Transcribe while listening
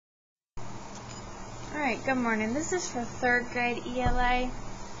Alright, good morning. This is for 3rd grade ELA.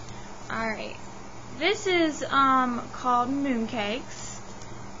 Alright, this is called MoonCakes.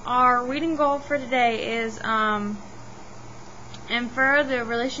 Our reading goal for today is infer the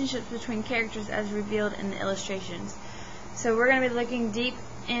relationships between characters as revealed in the illustrations. So we're going to be looking deep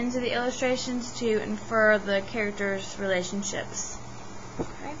into the illustrations to infer the characters' relationships.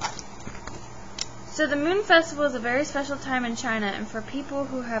 Okay. So the Moon Festival is a very special time in China and for people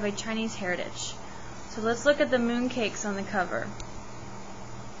who have a Chinese heritage. So let's look at the mooncakes on the cover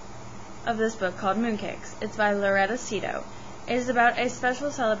of this book called MoonCakes. It's by Loretta Cito. It is about a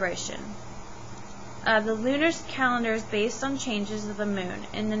special celebration. The lunar calendar is based on changes of the moon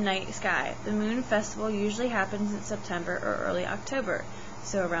in the night sky. The Moon Festival usually happens in September or early October,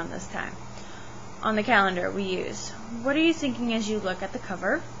 so around this time. On the calendar we use. What are you thinking as you look at the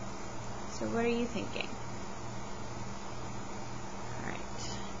cover? So what are you thinking?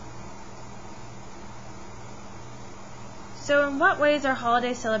 So in what ways are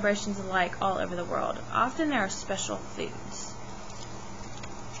holiday celebrations alike all over the world? Often there are special foods.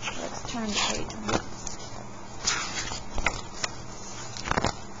 Let's turn to page 1.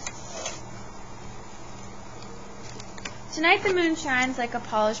 Tonight the moon shines like a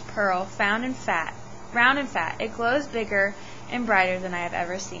polished pearl, round and fat. It glows bigger and brighter than I have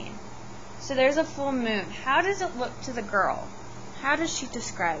ever seen. So there's a full moon. How does it look to the girl? How does she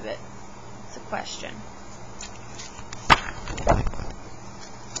describe it? It's a question.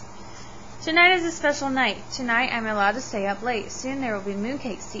 Tonight is a special night. Tonight I'm allowed to stay up late. Soon there will be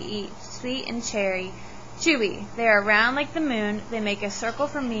mooncakes to eat, sweet and chewy. They are round like the moon. They make a circle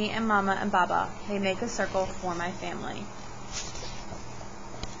for me and Mama and Baba. They make a circle for my family.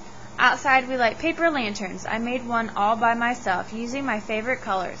 Outside we light paper lanterns. I made one all by myself using my favorite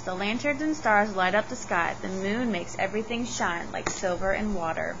colors. The lanterns and stars light up the sky. The moon makes everything shine like silver and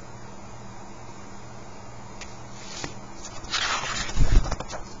water.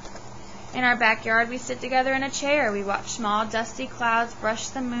 In our backyard, we sit together in a chair. We watch small, dusty clouds brush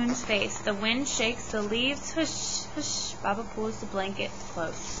the moon's face. The wind shakes the leaves. Hush, hush. Baba pulls the blanket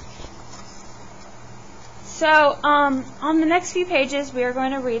close. So, on the next few pages, we are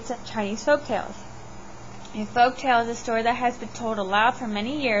going to read some Chinese folk tales. A folk tale is a story that has been told aloud for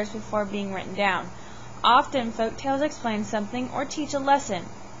many years before being written down. Often, folk tales explain something or teach a lesson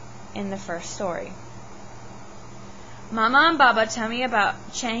in the first story. Mama and Baba tell me about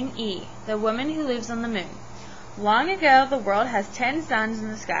Chang Yi, the woman who lives on the moon. Long ago, the world has 10 suns in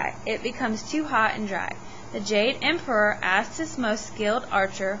the sky. It becomes too hot and dry. The Jade Emperor asked his most skilled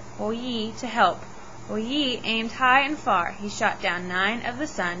archer, Yi, to help. Yi aimed high and far. He shot down 9 of the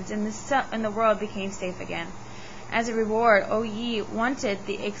suns, and the world became safe again. As a reward, Yi wanted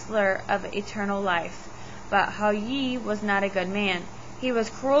the elixir of eternal life. But Yi was not a good man. He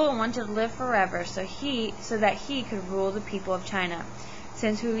was cruel and wanted to live forever, so that he could rule the people of China.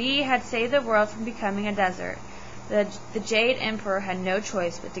 Since Yi had saved the world from becoming a desert, the Jade Emperor had no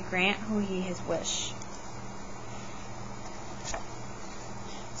choice but to grant Yi his wish.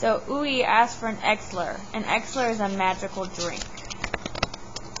 So Yi asked for an elixir. An elixir is a magical drink.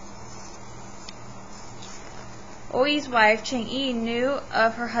 Yi's wife, Chang Yi, knew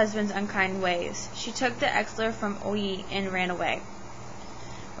of her husband's unkind ways. She took the elixir from Yi and ran away.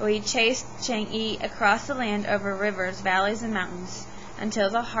 Yi chased Chang Yi across the land over rivers, valleys, and mountains until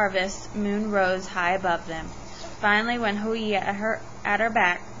the harvest moon rose high above them. Finally, when Yi at her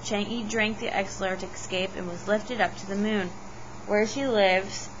back, Chang Yi drank the elixir to escape and was lifted up to the moon, where she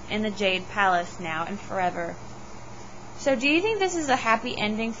lives in the Jade Palace now and forever. So do you think this is a happy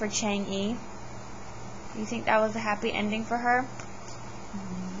ending for Chang Yi? Do you think that was a happy ending for her?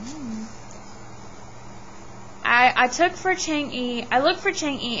 I looked for Chang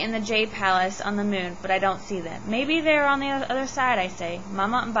Yi in the Jade Palace on the moon, but I don't see them. Maybe they're on the other side, I say.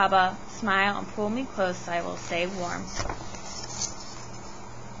 Mama and Baba smile and pull me close so I will stay warm.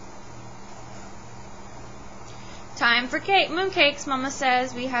 Time for mooncakes, Mama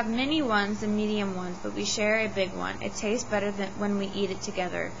says. We have mini ones and medium ones, but we share a big one. It tastes better than when we eat it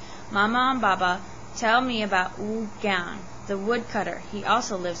together. Mama and Baba tell me about Wu Gang, the woodcutter. He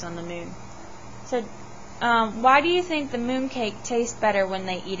also lives on the moon. So, why do you think the mooncake tastes better when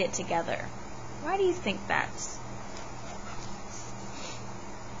they eat it together? Why do you think that?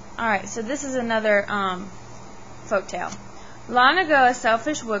 Alright, so this is another folk tale. Long ago, a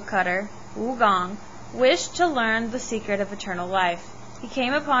selfish woodcutter, Wu Gong, wished to learn the secret of eternal life. He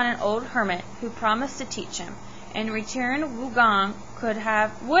came upon an old hermit who promised to teach him. In return, Wu Gong would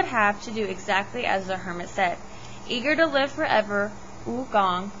have to do exactly as the hermit said. Eager to live forever, Wu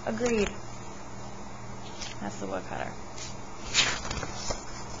Gong agreed. That's the woodcutter.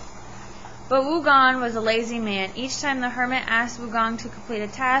 But Wugong was a lazy man. Each time the hermit asked Wugong to complete a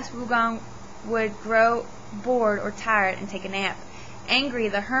task, Wugong would grow bored or tired and take a nap. Angry,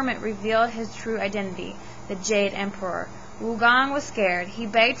 the hermit revealed his true identity, the Jade Emperor. Wugong was scared. He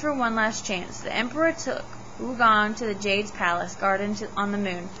begged for one last chance. The emperor took Wugong to the Jade's palace garden on the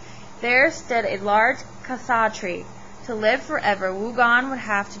moon. There stood a large kasa tree. To live forever, Wugong would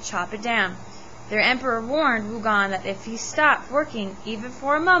have to chop it down. Their emperor warned Wugong that if he stopped working even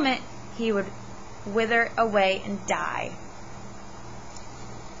for a moment, he would wither away and die.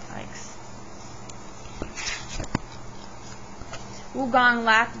 Yikes. Wugong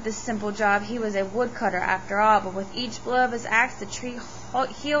laughed at this simple job. He was a woodcutter after all, but with each blow of his axe, the tree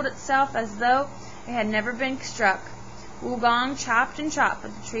healed itself as though it had never been struck. Wugong chopped and chopped,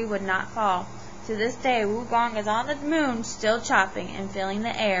 but the tree would not fall. To this day, Wugong is on the moon, still chopping and filling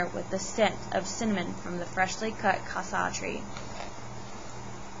the air with the scent of cinnamon from the freshly cut kasa tree.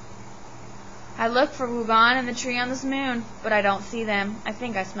 I look for Wugong and the tree on this moon, but I don't see them. I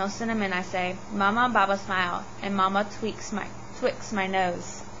think I smell cinnamon, I say. Mama and Baba smile, and Mama twicks my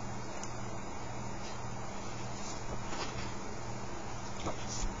nose.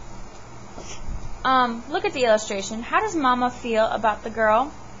 Look at the illustration. How does Mama feel about the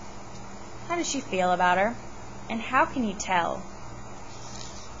girl? How does she feel about her? And how can you tell?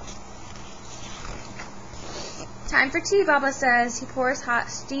 Time for tea, Baba says. He pours hot,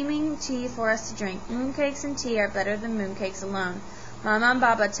 steaming tea for us to drink. Mooncakes and tea are better than mooncakes alone. Mama and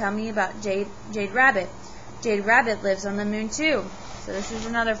Baba tell me about Jade Rabbit. Jade Rabbit lives on the moon too. So this is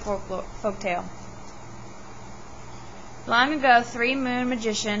another folk tale. Long ago, 3 moon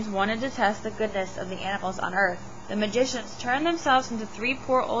magicians wanted to test the goodness of the animals on Earth. The magicians turned themselves into 3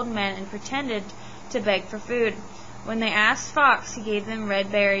 poor old men and pretended to beg for food. When they asked Fox, he gave them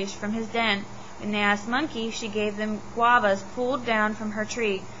red berries from his den. When they asked Monkey, she gave them guavas pulled down from her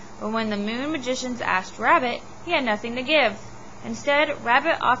tree. But when the moon magicians asked Rabbit, he had nothing to give. Instead,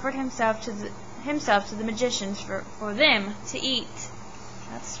 Rabbit offered himself to the magicians for them to eat.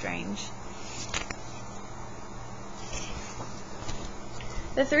 That's strange.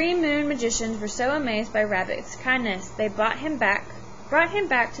 The 3 moon magicians were so amazed by Rabbit's kindness, they brought him back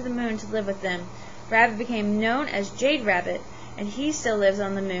to the moon to live with them. Rabbit became known as Jade Rabbit, and he still lives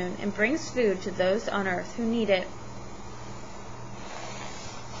on the moon and brings food to those on Earth who need it.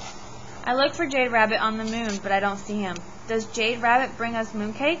 I look for Jade Rabbit on the moon, but I don't see him. Does Jade Rabbit bring us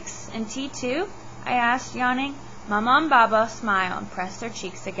mooncakes and tea too? I asked, yawning. Mama and Baba smile and press their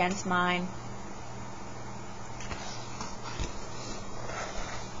cheeks against mine.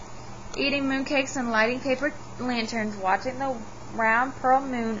 Eating mooncakes and lighting paper lanterns, watching the round pearl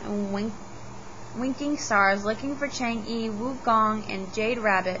moon and winking stars, looking for Chang'e, Wugong, and Jade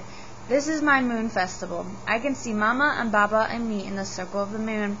Rabbit. This is my moon festival. I can see Mama and Baba and me in the circle of the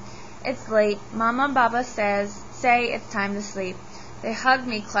moon. It's late. Mama and Baba say it's time to sleep. They hug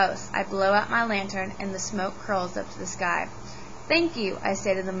me close. I blow out my lantern, and the smoke curls up to the sky. Thank you, I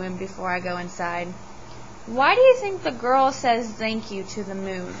say to the moon before I go inside. Why do you think the girl says thank you to the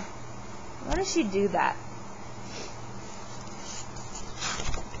moon? Why does she do that?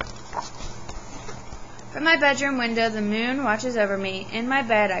 From my bedroom window, the moon watches over me. In my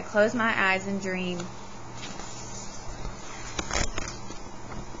bed, I close my eyes and dream.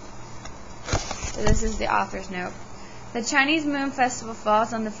 So this is the author's note. The Chinese Moon Festival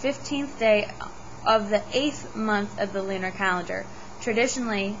falls on the 15th day of the 8th month of the lunar calendar.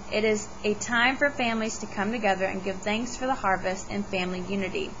 Traditionally, it is a time for families to come together and give thanks for the harvest and family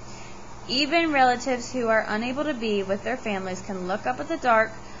unity. Even relatives who are unable to be with their families can look up at the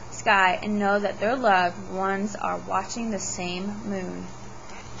dark sky and know that their loved ones are watching the same moon.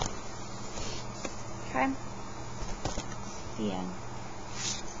 Okay? The end.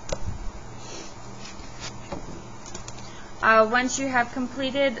 Once you have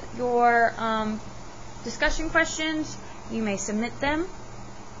completed your discussion questions, you may submit them